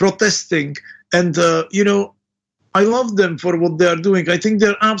them protesting, and I love them for what they are doing. I think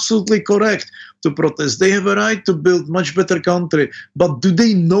they're absolutely correct to protest. They have a right to build much better country. But do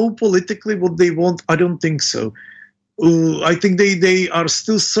they know politically what they want? I don't think so. I think they are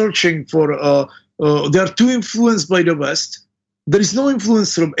still searching for... they are too influenced by the West. There is no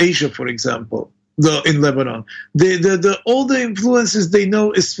influence from Asia, for example, in Lebanon. All the influences they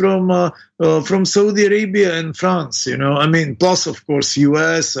know is from Saudi Arabia and France, plus, of course,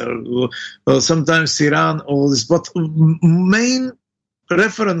 US or sometimes Iran, all this. But main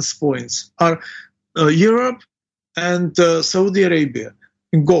reference points are Europe and Saudi Arabia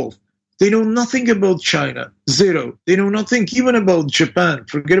and Gulf. They know nothing about China, zero. They know nothing even about Japan.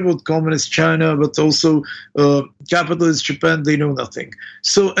 Forget about communist China, but also capitalist Japan. They know nothing.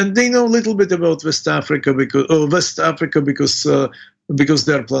 So, and they know a little bit about West Africa because because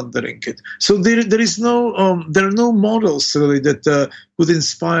they are plundering it. So there are no models really that would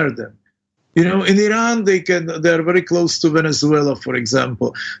inspire them. In Iran, they are very close to Venezuela, for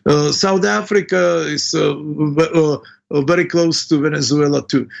example. South Africa is very close to Venezuela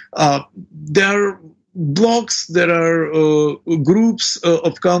too. There are blocs, there are groups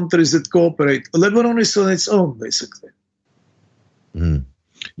of countries that cooperate. Lebanon is on its own, basically. Mm.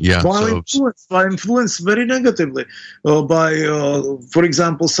 Yeah, by influenced very negatively by, for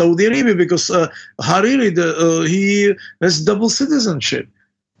example, Saudi Arabia, because Hariri, he has double citizenship.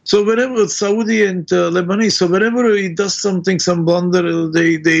 So whenever Saudi and Lebanese, so whenever he does something, some blunder,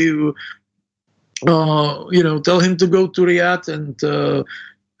 they tell him to go to Riyadh,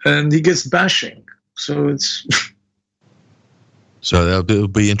 and he gets bashing. So it's. So it'll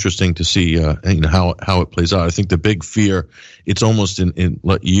be interesting to see how it plays out. I think the big fear, it's almost in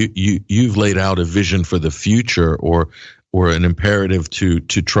you've laid out a vision for the future or an imperative to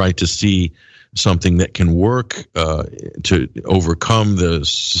try to see something that can work to overcome the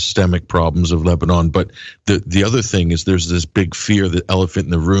systemic problems of Lebanon. But the other thing is there's this big fear, the elephant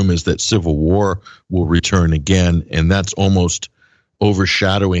in the room is that civil war will return again, and that's almost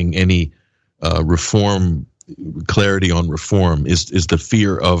overshadowing any clarity on reform is the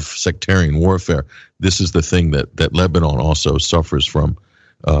fear of sectarian warfare. This is the thing that Lebanon also suffers from.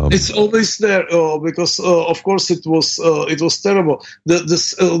 It's always there because, of course, it was terrible.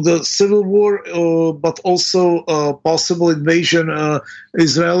 The civil war, but also possible invasion,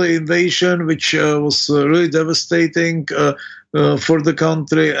 Israeli invasion, which was really devastating for the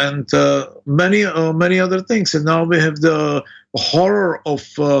country, and many other things. And now we have the horror of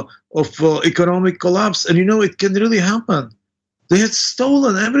economic collapse, and it can really happen. They had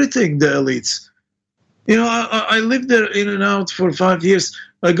stolen everything, the elites. I lived there in and out for 5 years.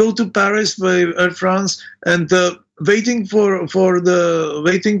 I go to Paris by Air France, and waiting for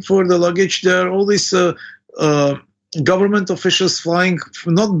the luggage. There are all these government officials flying,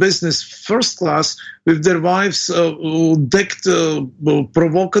 not business, first class, with their wives decked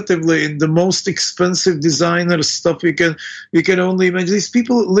provocatively in the most expensive designer stuff you can only imagine. These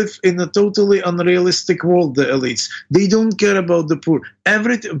people live in a totally unrealistic world, the elites. They don't care about the poor.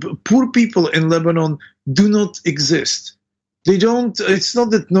 Poor people in Lebanon do not exist. They don't. It's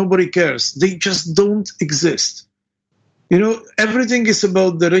not that nobody cares. They just don't exist. Everything is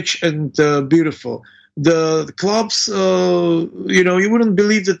about the rich and beautiful. The clubs, you wouldn't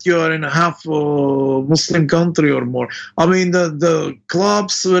believe that you are in a half Muslim country or more. I mean, the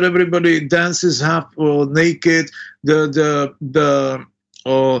clubs where everybody dances half naked, the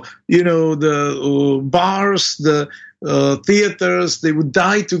bars, the theaters, they would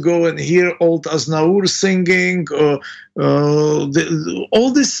die to go and hear old Aznaur singing, all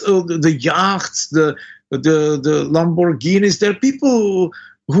this, the yachts, the Lamborghinis. There are people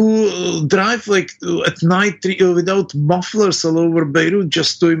who drive at night without mufflers all over Beirut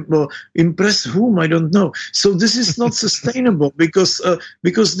just to impress whom, I don't know. So this is not sustainable because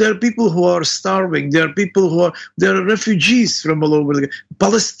there are people who are starving. There are people there are refugees from all over.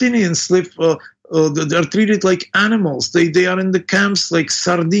 Palestinians live. They are treated like animals. They are in the camps like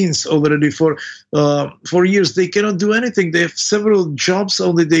sardines already for years. They cannot do anything. They have several jobs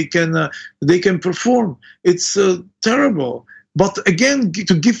only they can perform. It's terrible. But again,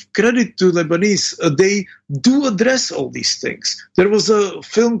 to give credit to Lebanese, they do address all these things. There was a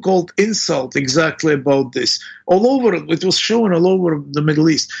film called Insult exactly about this. All over, it was shown all over the Middle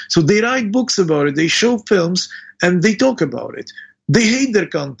East. So they write books about it, they show films, and they talk about it. They hate their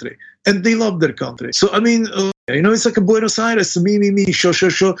country, and they love their country. So, I mean, it's like a Buenos Aires, me, show,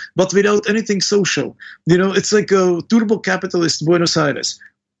 but without anything social. It's like a turbo-capitalist Buenos Aires.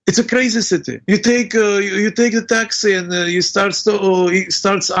 It's a crazy city. You take the taxi, and he starts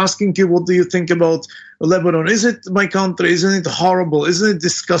asking you, what do you think about Lebanon? Is it my country? Isn't it horrible? Isn't it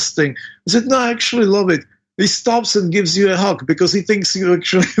disgusting? I said, no, I actually love it. He stops and gives you a hug because he thinks you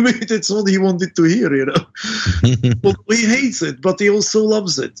actually it's what he wanted to hear, Well, he hates it, but he also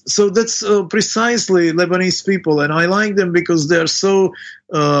loves it. So that's precisely Lebanese people, and I like them because they're so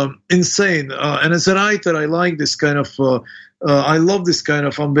insane. And as a writer, I like this kind of. I love this kind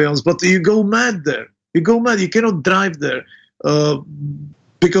of ambience, but you go mad there. You go mad. You cannot drive there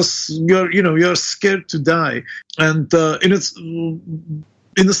because you're scared to die. And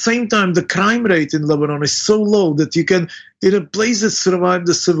in the same time, the crime rate in Lebanon is so low that you can, in a place that survived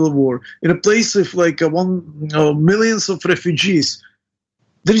the civil war, in a place with millions of refugees,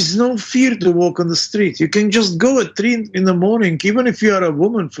 there is no fear to walk on the street. You can just go at 3 in the morning, even if you are a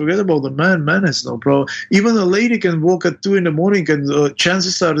woman. Forget about the man. Man has no problem. Even a lady can walk at 2 in the morning, and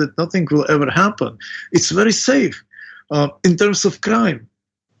chances are that nothing will ever happen. It's very safe. in terms of crime.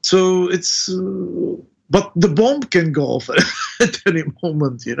 So it's, but the bomb can go off at any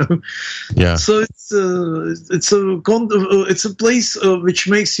moment, Yeah. So it's a place which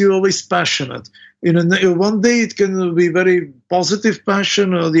makes you always passionate. One day it can be very positive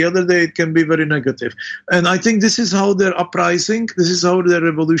passion, or the other day it can be very negative. And I think this is how their uprising, this is how their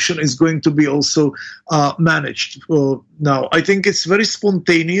revolution is going to be also managed now. I think it's very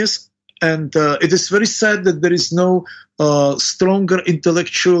spontaneous, and it is very sad that there is no stronger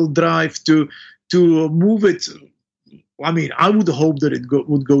intellectual drive to move it. I mean, I would hope that it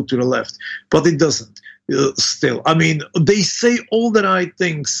would go to the left, but it doesn't still. I mean, they say all the right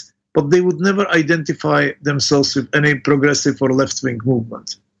things, but they would never identify themselves with any progressive or left-wing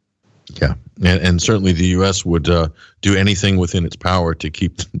movement. Yeah, and certainly the U.S. would do anything within its power to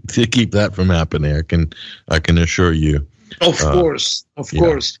keep that from happening. I can assure you. Of course.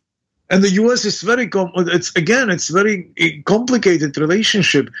 And the U.S. is very it's very complicated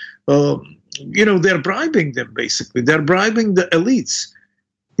relationship. They're bribing them, basically. They're bribing the elites.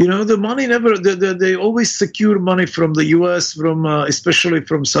 The money they always secure money from the U.S., from especially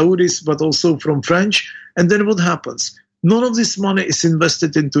from Saudis, but also from French. And then what happens? None of this money is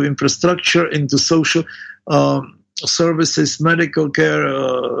invested into infrastructure, into social services, medical care,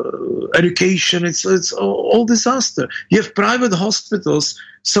 education. It's all disaster. You have private hospitals,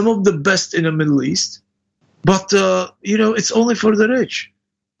 some of the best in the Middle East, but it's only for the rich.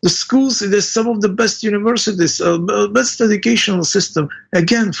 The schools, there's some of the best universities, best educational system,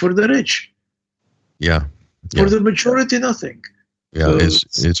 again, for the rich. Yeah. For the majority, nothing. Yeah,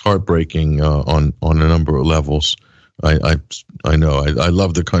 it's heartbreaking on a number of levels. I know. I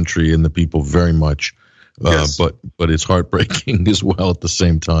love the country and the people very much, yes. but it's heartbreaking as well at the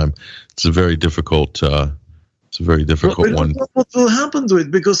same time. It's a very difficult one. What will happen to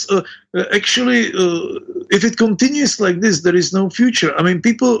it? Because actually, if it continues like this, there is no future. I mean,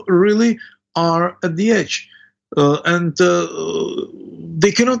 people really are at the edge, and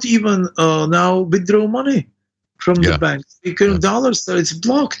they cannot even now withdraw money from the bank. Dollars, it's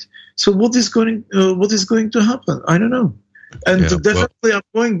blocked. So what is going to happen? I don't know. And definitely, I'm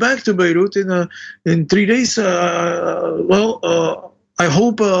going back to Beirut in 3 days. I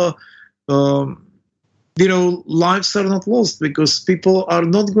hope. Lives are not lost, because people are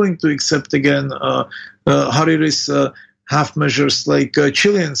not going to accept again Hariri's half measures, like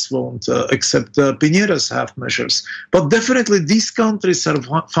Chileans won't accept Piñera's half measures. But definitely these countries are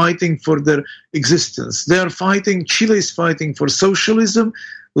fighting for their existence. They are fighting. Chile is fighting for socialism.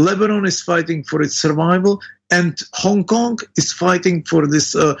 Lebanon is fighting for its survival, and Hong Kong is fighting for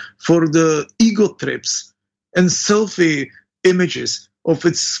this for the ego trips and selfie images of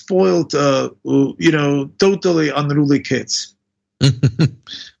its spoiled, totally unruly kids.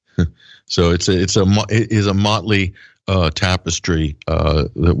 So it is a motley tapestry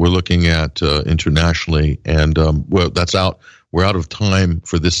that we're looking at internationally, and that's out. We're out of time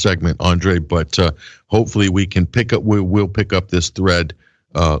for this segment, Andre, but hopefully we'll pick up this thread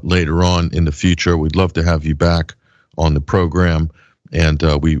later on in the future. We'd love to have you back on the program. And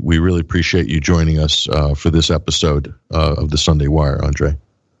we really appreciate you joining us for this episode of the Sunday Wire, Andre.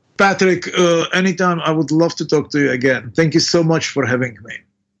 Patrick, anytime, I would love to talk to you again. Thank you so much for having me.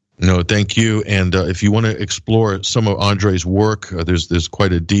 No, thank you. And if you want to explore some of Andre's work, there's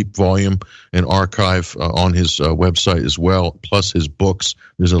quite a deep volume and archive on his website as well, plus his books.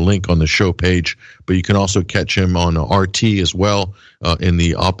 There's a link on the show page, but you can also catch him on RT as well. In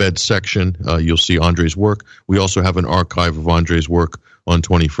the op-ed section, you'll see Andre's work. We also have an archive of Andre's work on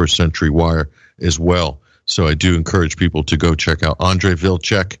 21st Century Wire as well. So I do encourage people to go check out Andre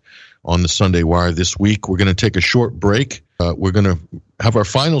Vltchek on the Sunday Wire this week. We're going to take a short break. We're going to have our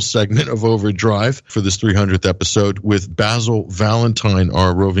final segment of Overdrive for this 300th episode with Basil Valentine,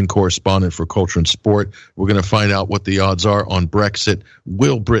 our roving correspondent for culture and sport. We're going to find out what the odds are on Brexit.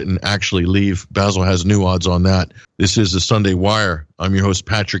 Will Britain actually leave? Basil has new odds on that. This is the Sunday Wire. I'm your host,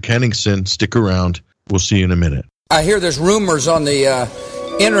 Patrick Henningsen. Stick around. We'll see you in a minute. I hear there's rumors on the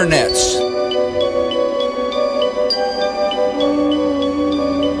internets.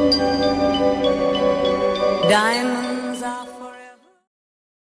 Diamond